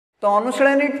तो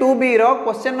अनुशीलनी 2B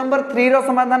question number 3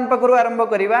 समाधान पाखु आरंभ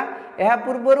करवा। यह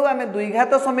पूर्व आम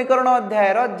द्विघात समीकरण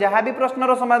अध्यायर जहाँ भी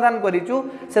प्रश्नर समाधान करूँ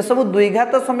से सब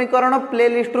द्विघात समीकरण प्ले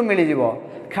लिस्ट रु मिल जाव।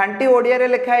 खांटी ओडिया रे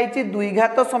लिखाई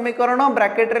द्विघात समीकरण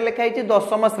ब्राकेट रे लिखाई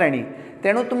दशम श्रेणी।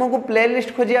 तेणु तुमको प्ले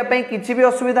लिस्ट खोजापी किसी भी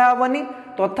असुविधा हेनी।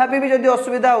 तथापि भी जदि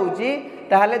असुविधा होची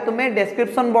ताहले तुम्हें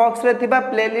डिस्क्रिप्शन बॉक्स रे थिबा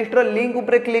प्ले लिस्ट रो लिंक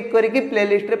उपरे क्लिक करके प्ले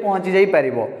लिस्ट रे पहुंची जाई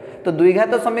परिबो। तो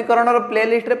द्विघात समीकरण रो प्ले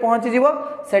लिस्ट रे पहुंची जीवो।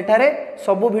 सेठारे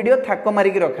सब वीडियो थाक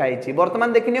मारिक रखाई।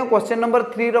 वर्तमान देखिनियो क्वेश्चन नंबर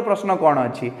 3 रो प्रश्न कौन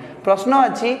अच्छी। प्रश्न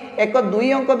अच्छी एक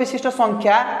 2 अंक विशिष्ट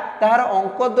संख्या ताहार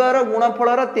अंक द्वारा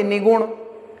गुणफलर 3 गुण।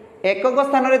 एकक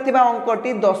स्थान रे थिबा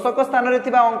अंकटी दशक स्थान रे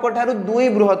थिबा अंक ठारू 2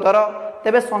 बृहत्तर।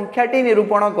 तेबे संख्याटी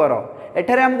निरूपण कर।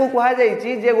 एठारे हमको कहा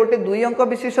जायछि जे गोटे 2 अंक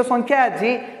विशिष्ट संख्या अछि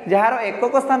जार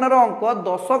एकक स्थान रो अंक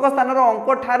दशक स्थान रो अंक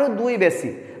ठारू 2 बेसी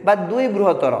बा 2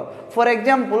 बृहत्तर। फॉर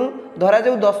एग्जांपल धरा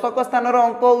जो दशक स्थान रो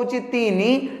अंक होछि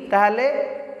 3 ताहले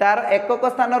तार एकक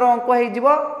स्थान रो अंक हे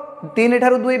जिवो 3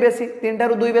 ठारू 2 बेसी। 3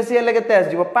 ठारू 2 बेसी हेले केते आस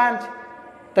जिवो 5।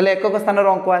 ताहले एकक स्थान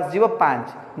रो अंक आस जिवो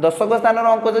 5। दशक स्थान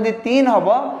रो अंक जदि 3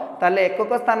 हबो ताहले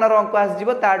एकक स्थान रो अंक आस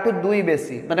जिवो ताठू 2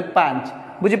 बेसी माने 5।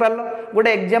 बुझी पारलो।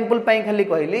 गोटे एग्जांपल पई खाली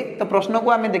कहली तो प्रश्न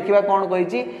को आमे देखिबा कोन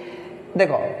कहिछि।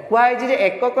 देखो कुआई जे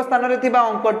एकक स्थान रे थिबा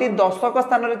अंकटी दशक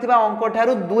स्थान रे थिबा अंक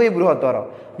ठारू 2 बृहत्तर।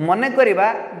 मने करिबा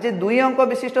जे 2 अंक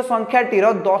विशिष्ट संख्याटी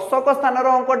रो दशक स्थान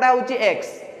रो अंकटा होछि x।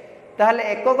 ताहले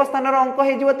एकक स्थान रो अंक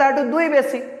हे जिवो ताठू 2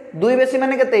 बेसी। 2 बेसी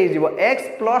माने केते हे जिवो x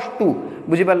 + 2।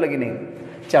 बुझी पारलो कि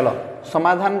नहीं। चलो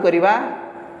समाधान करिबा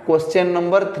क्वेश्चन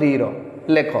नंबर 3 रो।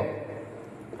 लेखो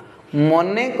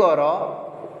मने कर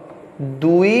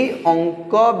 2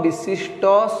 अंक विशिष्ट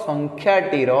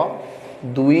संख्याटीर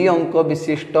 2 अंक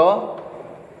विशिष्ट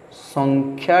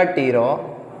संख्याटीर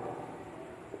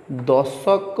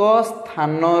दशक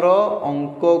स्थानर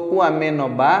अंक को आमे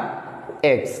नबा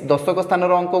x। दशक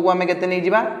स्थानर अंक को आमे केते नै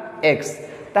जिबा x।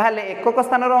 ताहले एकक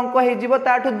स्थानर अंक हे जिवो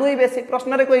ताठू 2 बेसी।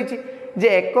 प्रश्न रे कहिछि जे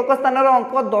एकक स्थानर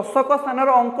अंक दशक स्थानर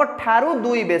अंक ठारू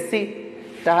 2 बेसी।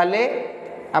 ताहले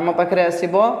आम पाखरे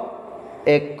आसीबो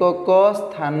एकक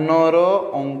स्थानर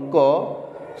अंक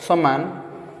समान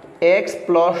x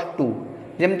 + 2।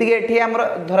 जेमति कि एठी हमर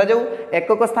धरा जाऊ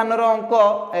एकक स्थानर अंक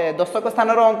दशक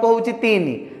स्थानर अंक होउची 3।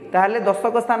 ताहले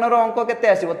दशक स्थानर अंक केते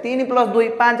आसीबो 3 + 2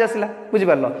 5 आसिला। बुझि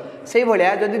पारलो। सेही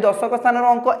भलिया जदि दशक स्थानर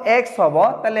अंक x हबो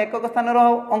ताहले एकक स्थानर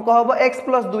अंक हबो x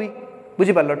 + 2।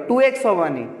 बुझि पारलो। 2x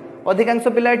हबानी। अधिकांश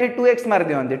पिला एठी 2x मार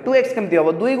दियन्ते। 2x केमति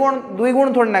हबो 2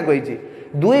 गुण थोड़ी ना कहिछि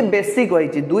 2 बेसी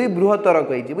कहिछि 2 बृहत्तर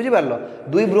कहिछि। बुझि पारलो।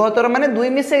 2 बृहत्तर माने 2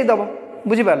 मिसेई दबो।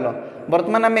 बुझि पारलो।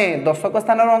 वर्तमान आमे दशक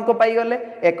स्थानर अंक पाई गले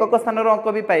एकक स्थानर अंक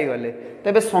भी पाई गले।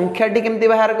 तबे संख्याटी केमति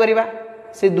बाहर करिबा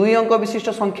से 2 अंक विशिष्ट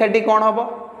संख्याटी कोन हबो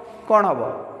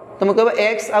तुम कहबो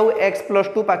x आउ x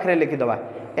 + 2 पाखरे लिखि दबा।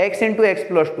 x * x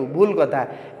 + 2 भूल कथा।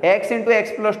 x * x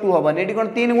 + 2 हबो नेटी कोन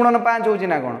 3 गुणन 5 होछि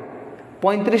ना कोन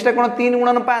 35 टा कोन 3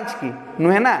 गुणन 5 की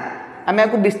नुहे ना। आमे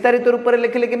आकु विस्तारित रूप रे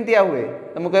लिखले केमति आ हुए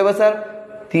तुम कहबो सर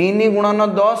 3 गुणन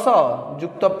 10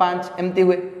 + 5 एमती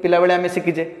हुए। पिला बेले आमे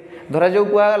सिखिजे। धरा जो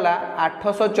कुआ गला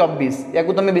 824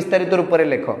 याकु तुम विस्तारित रूप रे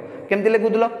लेख केमति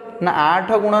लिखुदलो ना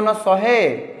 8 गुणन 100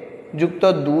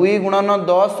 + 2 गुणन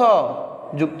 10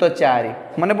 + 4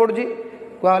 मने पडुजी।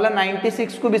 कुआ गला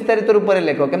 96 को विस्तारित रूप रे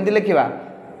लेख केमति लिखिबा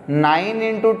 9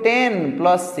 ×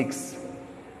 10 + 6।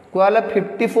 कुआ गला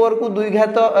 54 को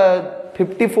द्विघात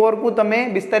 54 को तमे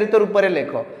विस्तारित रूप रे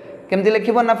लेख केमति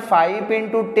लिखिबो ना 5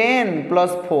 ×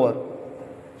 10 + 4।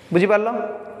 बुझी पारलो।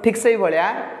 ठीक सही भलिया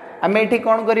आमे एठी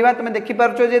कोन करिबा तुमे देखि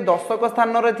पारछो जे दशक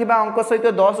स्थान रे थिबा अंक सहित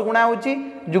 10 गुणा होची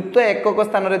युक्त एकक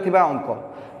स्थान रे थिबा अंक।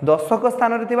 दशक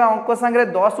स्थान रे थिबा अंक संगे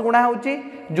 10 गुणा होची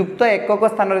युक्त एकक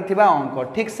स्थान रे थिबा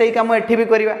अंक। ठीक सही काम एठी भी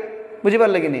करिबा। बुझी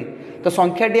पारले कि नहीं। तो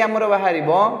संख्याटी हमर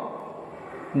बाहरिबो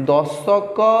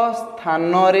दशक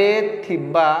स्थान रे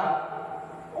थिबा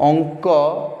अंक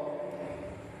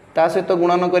ता सहित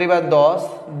गुणन करिबा 10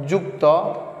 युक्त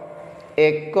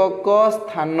एकक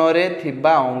स्थान रे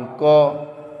थिबा अंक।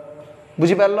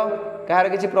 बुझी पारलो। कहार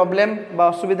किछि प्रॉब्लम बा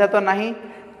असुविधा तो नाही।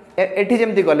 एठी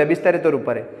जेमति गले विस्तारित रूप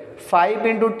रे 5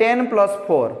 × 10 +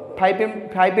 4 5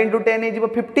 × 10 हे जिवो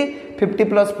 50 50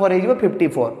 + 4 हे जिवो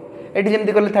 54। एठी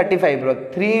जेमति गले 35 रो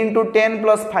 3 × 10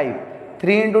 + 5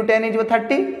 3 × 10 हे जिवो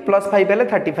 30 + 5 हेले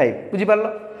 35। बुझी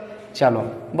पारलो। चलो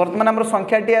वर्तमान हमर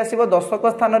संख्याटी आसीबो दशक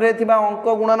स्थान रे थिबा अंक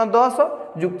गुणन 10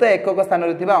 युक्त एकक स्थान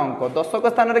रे थिबा अंक। दशक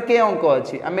स्थान रे के अंक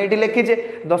अछि आमे एठी लिखिजे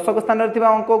दशक स्थान रे थिबा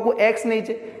अंक को x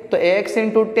नैचे तो x ×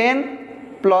 10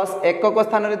 प्लस एकक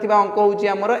स्थान रे थिबा अंक होची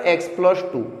हमर x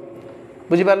 + 2।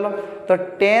 बुझी पारलो। तो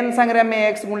 10 संगे आमे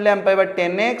x गुणले हम पाइबा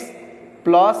 10x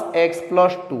 + x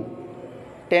 + 2।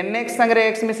 10x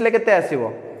संगे x मिसले केते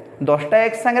आसीबो 10टा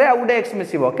एक्स सांगे आ गोटे एक्स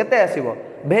मिसिबो केते आसीबो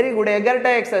वेरी गुड 11टा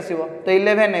एक्स आसीबो तो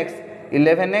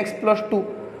 11x प्लस 2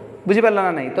 बुझी पारला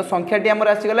ना नहीं तो संख्याटी आमर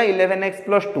आसीगला 11x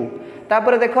प्लस 2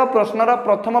 तापर देख प्रश्नर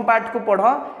प्रथम पार्ट को पढ़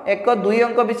एक 2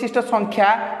 अंक विशिष्ट संख्या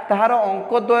ताहार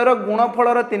अंक द्वयर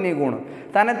गुणफलर 3 गुण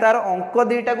ताने तार अंक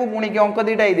दुईटा को गुणिकी अंक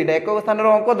दुईटा ये दुईटा एक स्थान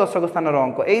अंक 10 स्थान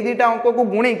अंक यही दुईटा अंक को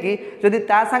गुणिकी जदि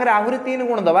ता संगे आहुरी 3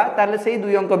 गुण दबा ताले से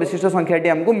 2 अंक विशिष्ट संख्याटी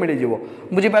हमको मिल जिवो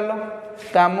बुझी पारलो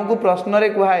तो आमको प्रश्न रे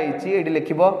कुहाइछि एठी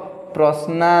लिखिबो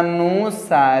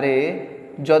प्रश्नानुसारे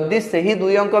जदि सही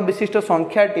 2 अंक विशिष्ट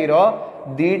संख्याटीर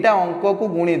दुईटा अंक को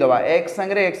गुणी दबा एक्स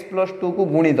संगे एक्स प्लस 2 को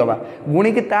गुणी दबा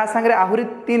गुणी की ता संगे आहुरी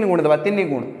 3 गुण दबा 3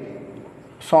 गुण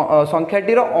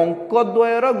संख्याटीर अंक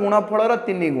द्वयर गुणफलर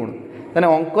 3 गुण तेने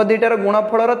अंक दुईटार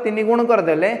गुणफलर 3 गुण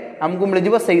करदेले आमको मिल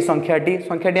जिवो सही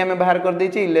संख्याटी आम बाहर कर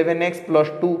देछि 11x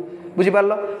प्लस 2 बुझिपार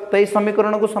तो ये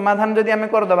समीकरण को समाधान जदि आम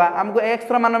करदे आमको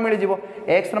एक्स मान मिल जिवो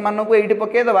एक्स मान को ये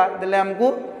पकईदबा देले आमको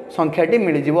संख्याटी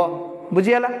मिल जिवो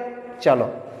बुझीगला चलो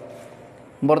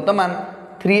वर्तमान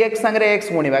 3x संगे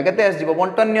x गुणिबा केते आसीबो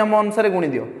बंटन नियम अनुसार गुणी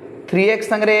दियो 3x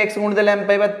संगे x गुणी देले हम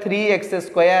पाइबा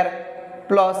 3x²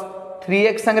 प्लस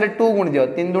 3x संगे 2 गुणी दियो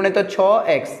 3 दुणे तो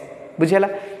 6x बुझिला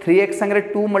 3x संगे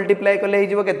 2 मल्टीप्लाई करले हे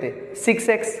जिवो केते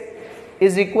 6x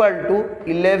is equal to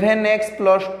 11x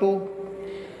plus 2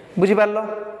 बुझी पारलो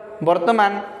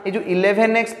वर्तमान ये जो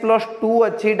 11x प्लस 2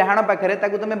 अच्छी डाहाण पाखरे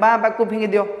ताकू तुमे बाँ पाखु फिंगी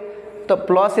दियो तो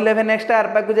प्लस 11x टा आर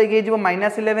पाखु जाइए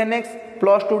माइनस 11x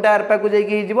प्लस 2 टा आर पाखु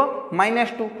जाइए माइनस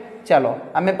 2 चलो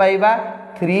आमे पाइबा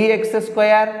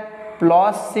 3x²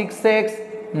 plus 6x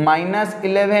minus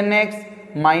 11x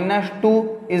minus 2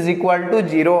 is equal to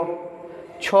 0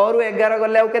 6 रु 11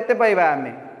 गले आउ केते पाइबा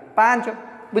आमे 5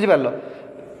 बुझी पारलो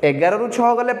 11 रु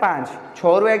 6 गले 5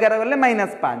 6 रु 11 गले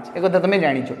माइनस 5 एक कथा तुम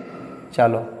जानिछो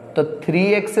चलो तो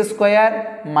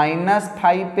 3x² minus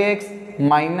 5x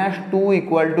minus 2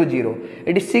 equal to 0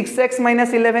 ये 6x माइनस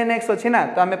 11x अच्छी ना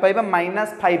तो आम पाइबा minus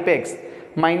 5x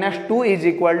minus 2 is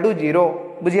equal to 0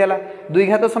 बुझीगला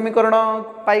द्विघात समीकरण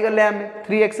पाईगले आम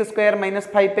 3x² minus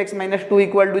 5x minus 2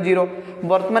 equal to 0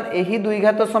 वर्तमान यही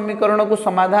द्विघात समीकरण को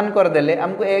समाधान करदेले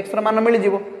आमको x मान मिल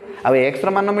जिवो आ x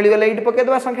मान मिलगले ये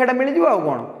पकईदे संख्याटा मिल जिवो आ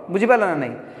कौन बुझीपारा ना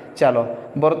नहीं चलो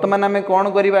वर्तमान आम कौन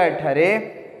करवा एठारे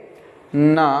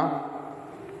ना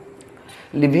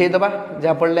लिभेदबा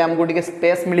जहाँफल आमको टे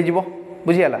स्पेस मिल जिवो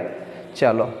बुझीगला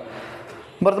चलो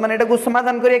वर्तमान यहाँ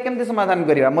समाधान करिया केमती समाधान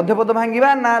करिया मध्यपद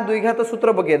भांगिबा ना द्विघात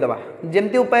सूत्र पकईदबा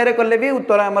जेमती उपाय कले भी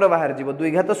उत्तर आमर बाहर जीव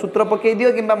द्विघात सूत्र पकई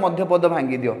दियो कि मध्यपद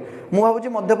भांगी दियो मु भावुची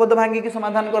मध्यपद भांगी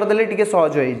समाधान करदेले टिके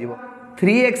सहज हो जिवो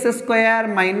 3x²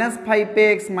 minus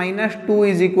 5x minus 2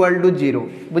 is equal to 0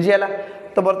 बुझीगला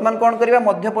तो वर्तमान कौन करवा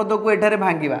मध्यपद को एठारे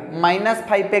भांगिबा माइनस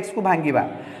 5x को भांगिबा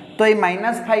तो ये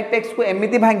माइनस 5x को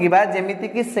एमती भांगिबा जेमिति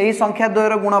कि सही संख्या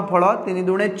द्वयर गुणफल 3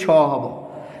 दुणे 6 हम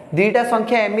दुईटा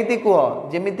संख्या एमती कह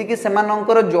जेमिति कि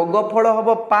सेमानंकर जोगफल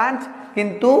हम 5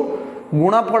 किंतु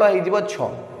गुणफल हो 6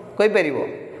 कहीपर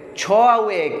 6 आउ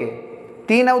 1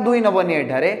 3 आउ 2 नबनी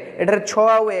एठारे 6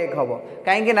 आउ 1 हम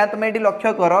कहीं तुम ये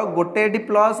लक्ष्य कर गोटे ये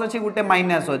प्लस अच्छी गोटे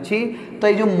माइनस अच्छी तो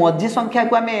ये जो मझी संख्या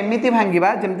को आम एमती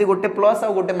भांगिबा जमती गोटे प्लस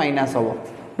आउ गोटे माइनस हम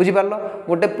बुझीपार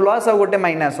गोटे प्लस आ गोटे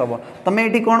माइनस हम तुम्हें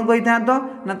ये कौन कही था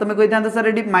ना तुम्हें कही था सर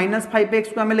ये माइनस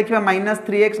 5x को आम लिखा माइनस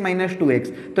 3x माइनस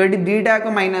 2x तो ये दुईटा एक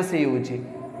माइनस हो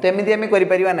तो एमती आम कर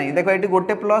ना देख ये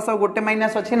गोटे प्लस आ गोटे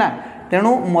माइनस अच्छी ना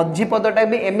तेणु मझी पदटा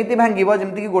भी एमती भांगिब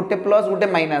जमीक गोटे प्लस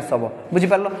गोटे माइनस हम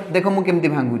बुझीपार देख मुझे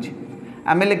भांगुची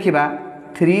आम लिखा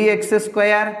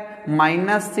 3x²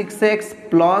 minus 6x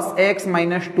plus x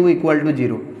minus 2 equal to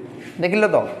 0 देख लो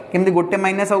तो केमती गोटे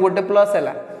माइनस आ गोटे प्लस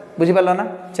है बुझीपार ना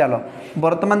चलो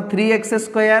वर्तमान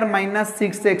 3x² माइनस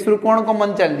 6x रु कौन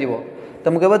कमन चल जीवो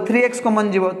तो मुझे 3x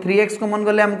कमन जीवो 3x कमन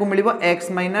गले हमको मिल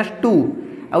x माइनस 2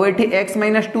 आउ ये x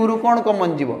माइनस 2 रु कौन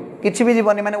कमन जीवो किसी भी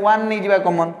जीवनी माने 1 नहीं जीवा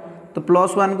कमन तो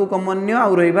प्लस 1 को कमन नियो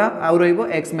आउ रहिबा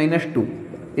x minus 2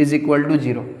 is equal to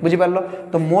 0 बुझीपार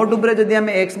तो मोट उपरे जदि आम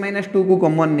x माइनस 2 को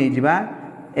कमन नहीं जीवा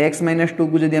x माइनस 2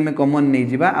 को जदि आम कमन नहीं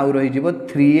जीवा आउ रही जीवो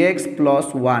 3x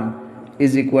plus 1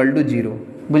 is equal to 0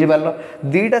 बुझीपार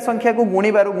दुईटा संख्या को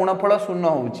गुणिबार गुणफल शून्य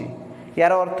होउची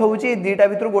यार अर्थ होउची दुईटा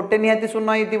भितर गोटे निहाती शून्य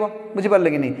होइतिबो बुझीपार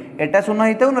कि नहीं एटा शून्य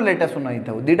होइताउ नले एटा शून्य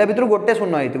होइताउ दुईटा भितर गोटे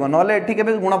शून्य होइतिबो नले एठी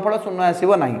केबे गुणफल शून्य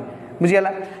आसीबो नाही बुझियाला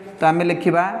तो आमे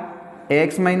लिखिबा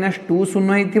x माइनस 2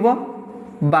 शून्य होइतिबो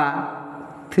बा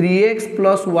 3x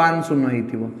प्लस 1 शून्य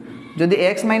होइतिबो जदि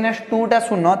x माइनस 2 टा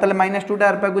शून्य तले माइनस 2 टा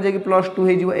आर पाकु जाई प्लस 2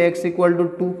 होइजिबो x इक्वल टू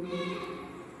 2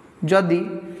 जदि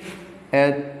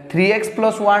 3x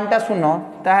प्लस 1 टा शून्य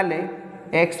ताहले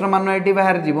x मान ये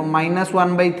बाहर जीव माइनस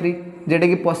 1/3 जेटा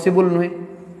कि पॉसिबल नुहे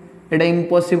एटा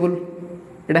इम्पॉसिबल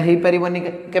एटा हो पारिबनी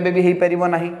केबे भी हो पारिबो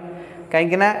नाही कहीं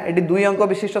ये दुई अंक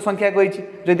विशिष्ट संख्या कही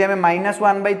जदि आम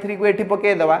 -1/3 को ये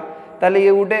पकईदे ताले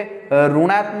ये गोटे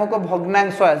ऋणात्मक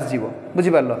भग्नांश आसजिव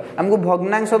बुझिपार आमको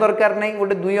भग्नांश दरकार नहीं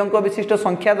गोटे दुई अंक विशिष्ट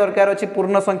संख्या दरकार अच्छी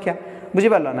पूर्ण संख्या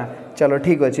बुझिपार ना चलो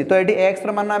ठीक अच्छे तो ये एक्स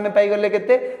मान आम पाईगले के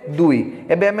 2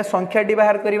 एवं आम संख्याटी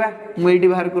बाहर करवा मुझे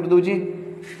बाहर कर दूची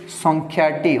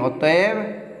संख्याटी अतएव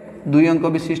दुई अंक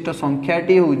विशिष्ट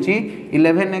संख्याटी हूँ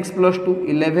 11x + 2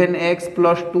 11x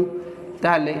 + 2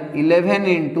 ताले 11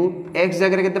 इंटू एक्स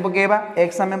जगह के पकेबा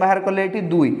एक्स आम बाहर कले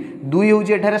 2 2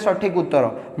 हूँ सठिक उत्तर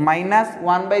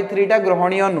 -1/3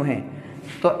 ग्रहणीय नुहे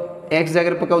तो एक्स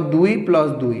जगह पकाओ 2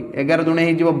 + 2 11 दूणे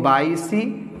हो 22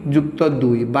 जुक्त 2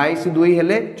 22 2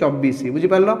 हेले 24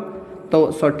 बुझिपार तो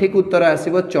सठिक उत्तर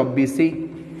आसब 24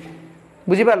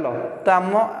 बुझिपार तो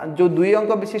आम जो दुई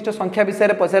अंक विशिष्ट संख्या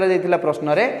विषय पचरा जाइथिला प्रश्न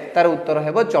रे तार उत्तर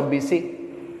हेबो 24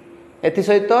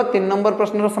 एसत 3 नंबर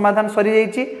प्रश्न समाधान सरी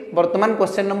जाइए वर्तमान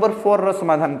क्वेश्चन नंबर 4 रो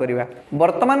समाधान करिवा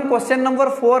वर्तमान क्वेश्चन नंबर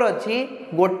 4 अच्छी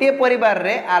गोटे परिवार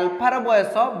रे आल्फार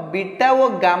बयस बीटा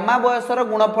और गामा बयसर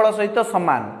गुणफल सहित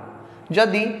समान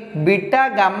जदि बीटा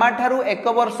गामा ठारू 1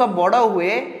 वर्ष बड़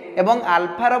हुए एवं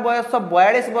आल्फार बयस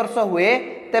 42 वर्ष हुए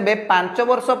तेबे 5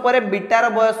 वर्ष पर बीटार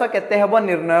बयस केते हेबो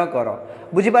निर्णय कर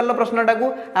बुझिपारल प्रश्नटा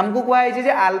को आमको कहुई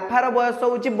आल्फार बयस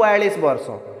हूँ 42 वर्ष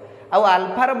आउ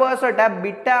आल्फार बयसटा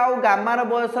बीटा और गामार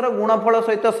बयसर गुणफल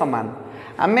सहित सामान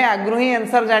आम आगु ही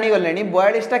आंसर जाणीगले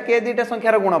 42टा के दुईटा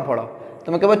संख्यार गुणफल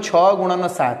तुम कह 6 ×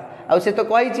 7 आउ से तो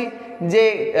कही जे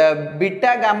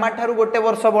बीटा गामा ठारू गोटे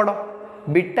वर्ष बड़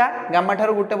बीटा गामा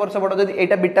ठारू गोटे वर्ष बड़ जब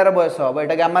यहाँ बीटार बयस हम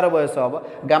यहाँ गामार बयस हम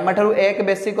गामा ठारू 1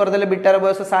 बेसी करदे बीटार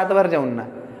बयस 7 बाहर जाऊन ना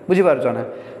बुझीपार ना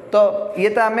तो ये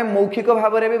तो आम मौखिक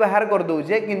भाव में भी बाहर कर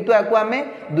दौचे किंतु आपको आम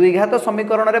द्विघात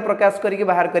समीकरण में प्रकाश करके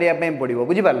बाहर करने पड़ो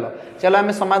बुझीपार चलो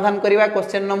आम समाधान करवा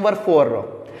क्वेश्चन नंबर 4 रो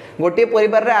गोटे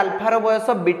परिवार रे आल्फार बयस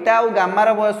बीटा और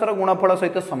गामार बयसर गुणफल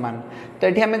सहित सामान तो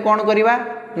ये आम कौन करवा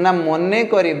ना मने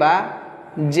करवा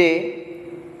जे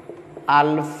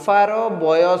आल्फार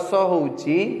बयस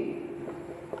होउची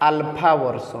आल्फा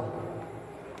वर्ष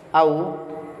आउ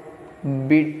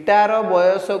बीटार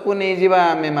बयस को नहीं जीवा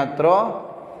आमे मात्र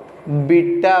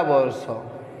बीटा वर्ष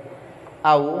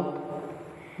आउ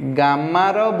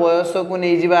गामार बयस को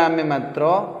नहीं जीवा आमे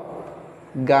मात्र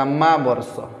गामा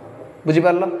वर्ष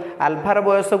बुझिपारल आल्फार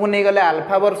बयस को नहीं गले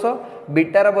आल्फा वर्ष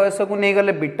बीटार बयस को नहीं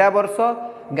गले बीटा वर्ष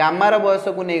गामार बयस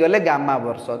को नहीं गले गामा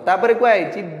वर्ष तापर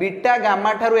कहुई बीटा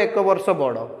गामा ठारू 1 वर्ष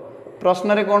बड़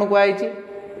प्रश्न रे कौन कहुई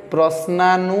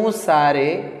प्रश्नानुसारे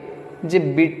जे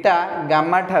बीटा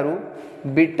गामा ठारू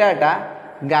बीटाटा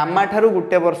गामा ठारू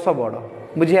गोटे वर्ष बड़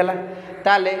बुझीगला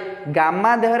ताले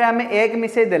गामा देहरे आमे 1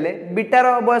 मिसई देले बीटार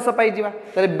बयस पाइजिबा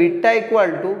ताले बीटा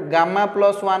इक्वल टू गामा +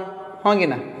 1 हाँ कि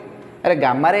ना अरे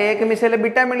गामा रे 1 मिसेले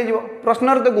बीटा मिल जाव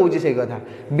प्रश्न तो कौच से कथा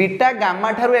बीटा गामा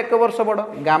ठारू 1 वर्ष बड़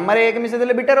गामा रे 1 मिसई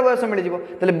देले बीटार बयस मिल जाव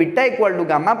ताले बीटा इक्वल टू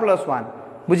गामा + 1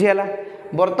 बुझीगला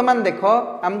वर्तमान देख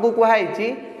आमको कहुई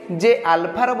जे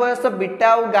आल्फार बयस बीटा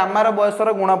और गामार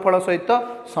बयसर गुणफल सहित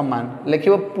सामान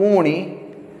लिखिबो पुणी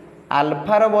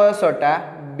आल्फार बयसटा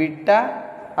बीटा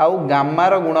आउ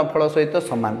गामार गुणफल सहित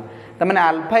सामान तमाने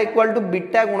आल्फा इक्वल टू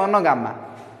बीटा गुणन गामा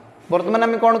वर्तमान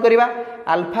आम कौन करवा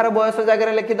आल्फार बयस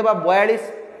जगह लिखिदेवा 42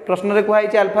 प्रश्न रे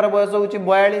कहुई आल्फार बयस हूँ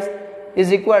 42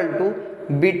 is equal to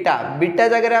beta beta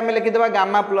जगह आम लिखिदेवा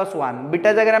गामा + 1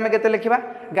 बीटा जगह आम केते लिखिबा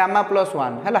गामा +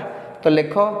 1 है तो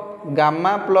लिख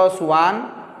गामा +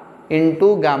 1 इंटू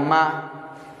गामा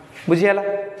बुझीगला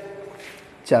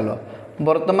चलो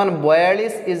वर्तमान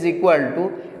 42 इज इक्वल टू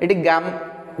ये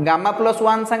गामा +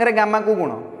 1 सांगे गामा को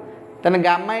गुण तेने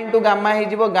गामा इंटू गामा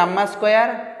हो gamma square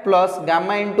plus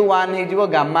gamma into 1 हो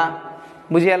गामा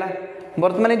बुझीगला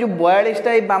वर्तमान जो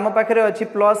 42टा बाम पाखे अच्छी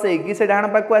प्लस से डाण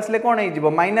पाक आसले कौन हो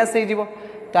माइनस हो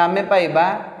तो आम पाइबा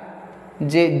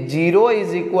जे 0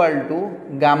 is equal to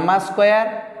gamma square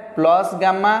plus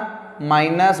gamma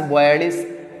 -42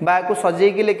 बाको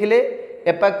सजेकी लिखिले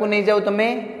एपाक को नहीं जाओ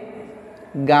तुम्हें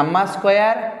gamma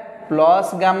square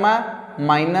plus gamma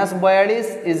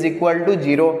 -42 is equal to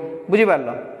 0 बुझीपार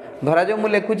धरा जो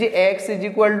मुझे लिखुची x इज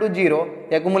इक्वल टू 0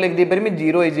 या मुझे लिख पारि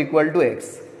 0 इज इक्वल टू x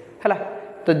है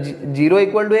तो 0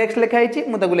 इक्वल टू x लिखाई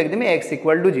मुझे लिखदेमी x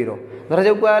इक्वल टू 0 धरा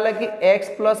जो कहला कि x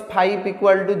 + 5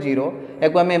 इक्वल टू 0 या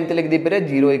आम एमती लिखदे पारे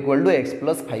 0 इक्वल टू x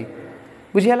 + 5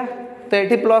 बुझीगला तो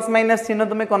ये प्लस माइनस चिन्ह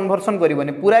तुम्हें कन्वर्सन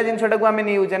करनी पूरा जिनटा को आम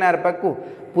नहीं जाऊे ना आरपाक को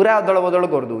पूरा अदल बदल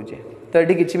कर दूचे तो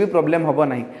ये किसी भी प्रोब्लेम हम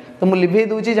ना तो मुझे लिभे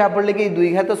दूसरी जहाँफल कि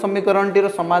द्विघात समीकरण टीर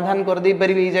समाधान करदे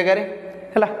पारि ये जगार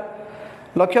है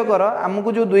लक्ष्य कर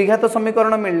आमको जो द्विघात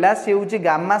समीकरण मिलला सी हूँ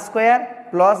gamma square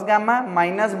plus gamma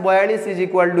 -42 is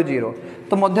equal to 0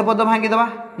 तो मध्यपद भांगीदे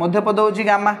मध्यपद हूँ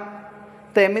गामा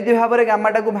तो एमती भाव में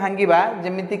गामाटा को भांगा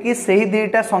जमीक से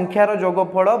दुईटा संख्यार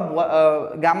जोगफल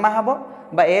गामा हम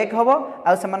बा 1 हम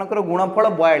आर गुणफल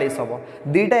 42 हम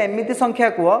दुईटा एमती संख्या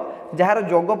कह जार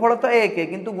जोगफल तो 1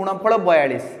 किंतु गुणफल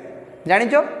 42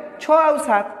 जानिच 6 आउ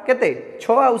 7 केते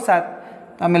 6 आउ 7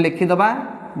 तो आम लिखिदबा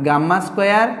गामा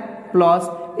स्क्वायर प्लस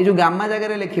ये जो गामा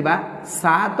जगह लिखा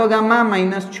 7 गामा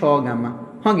माइनस 6 गामा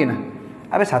हाँ कि ना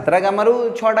अबे 7टा गामा रु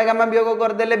 6टा गामा वियोग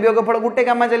करदे वियोगफल गोटे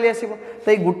गामा चली आसो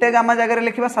तो ये गोटे गामा जगह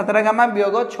लिखा 7टा गामा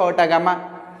वियोग 6टा gamma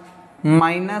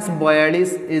minus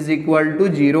 42 is equal to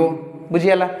 0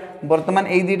 बुझीगला बर्तमान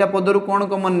ये दुईटा पदर कौन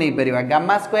कमन नहीं पार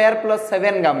गामा स्क्वायर प्लस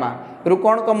 7 गामा रु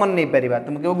कौन कमन नहीं पार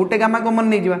तुम कह गोटे गामा कमन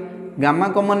नहीं जा गामा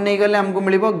कमन नहीं गले आमको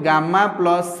मिल गामा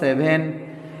प्लस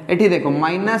 7 एठी देखो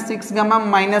माइनस 6 गामा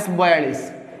माइनस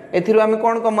 42 एथिरु आम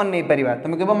कौन कमन नहीं पार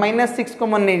तुम कह माइनस 6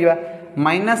 कमन नहीं जा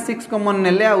माइनस 6 कमन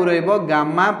नेले आउ रहिबो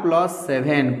गामा प्लस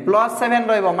 7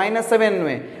 रहिबो माइनस 7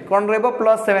 नुहे कौन रहिबो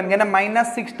प्लस 7 कहना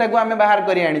माइनस 6 टाको आम बाहर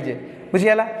करी आनिजे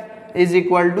बुझीगला इज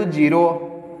इक्वल टू 0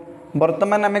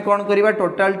 बर्तमान आम कौन करवा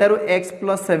total टारू x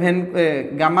plus 7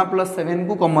 gamma plus 7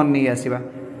 को कमन नहीं आसवा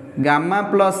gamma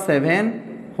plus 7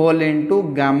 whole into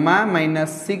gamma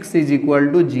minus 6 is equal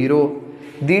to 0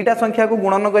 दुईटा संख्या को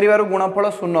गुणन कर गुणफल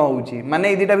 0 होउची माने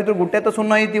ये दुईटा भीतर गोटे तो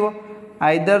 0 होइतिबो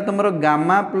आइदर तुम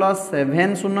गामा प्लस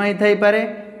 7 0 होई पारे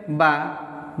बा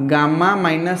गामा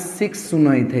माइनस 6 0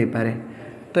 होई पारे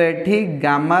तो एठी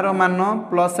गामार मान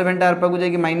प्लस 7 टा आरपा को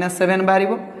जाई माइनस 7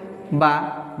 बाहरिबो बा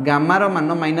गामार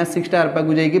मान माइनस 6 टा आरपा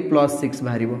को जाई प्लस 6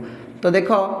 बाहरिबो तो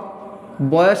देख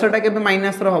बयसटा के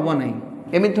माइनस हम ना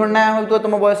एमती थोड़ा ना हो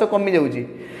तुम बयस कमी जाऊँगी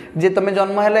जे तुम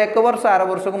जन्म है 1 वर्ष आर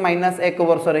वर्ष को माइनस 1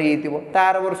 वर्ष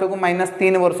तार वर्ष को माइनस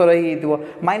 3 वर्ष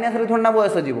माइनस रे थोड़ा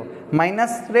बयस जीव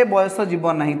माइनस रे बयस जीव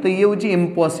ना तो ये हूँ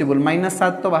इम्पॉसिबल माइनस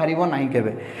 7 तो बाहर ना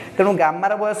केवे तेणु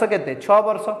गामार बयस के 6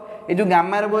 वर्ष ये जो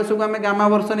गामार बयस को आम गामा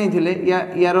वर्ष नहीं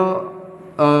यार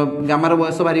गामार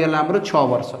बयस बाहरीगला आमर 6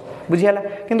 वर्ष बुझीगला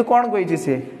किंतु कौन कही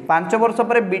सी 5 वर्ष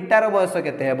पर बीटार बयस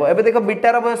केते हेबो एबे देखो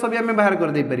बीटार बयस भी आम बाहर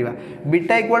कर दे परिबा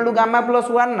beta equal to gamma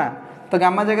plus 1 ना तो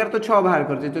गामा जगह तो 6 बाहर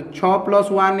कर तो 6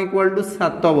 प्लस 1 इक्वल टू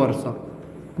 7 वर्ष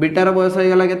बीटार बयस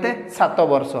होगला केते 7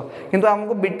 वर्ष किंतु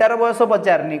हमको बीटार बयस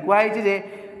पचारनी कहुई जे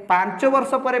 5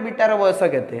 वर्ष पर बीटार बयस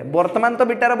केते वर्तमान तो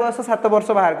बीटार बयस 7 वर्ष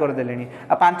बाहर कर देलेनी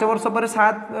आ 5 वर्ष पर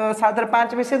 7 रे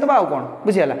 5 मिसे दबा आ कोन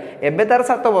बुझियाला एबे तार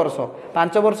 7 वर्ष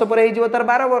 5 वर्ष पर हे जिवो तार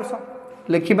 12 वर्ष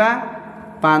लिखिबा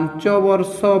 5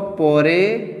 वर्ष पर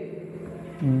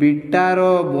बीटार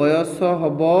बयस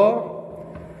हबो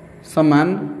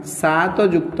समान 7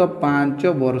 युक्त 5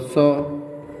 वर्ष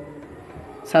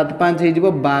 7 5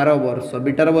 हो 12 वर्ष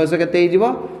बीटार बयस केते हो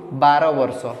 12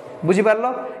 वर्ष बुझिपार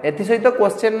एसत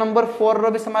क्वेश्चन नंबर 4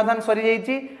 रो भी समाधान सरी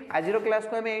जाइए आज क्लास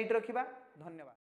को आम एट रखा धन्यवाद।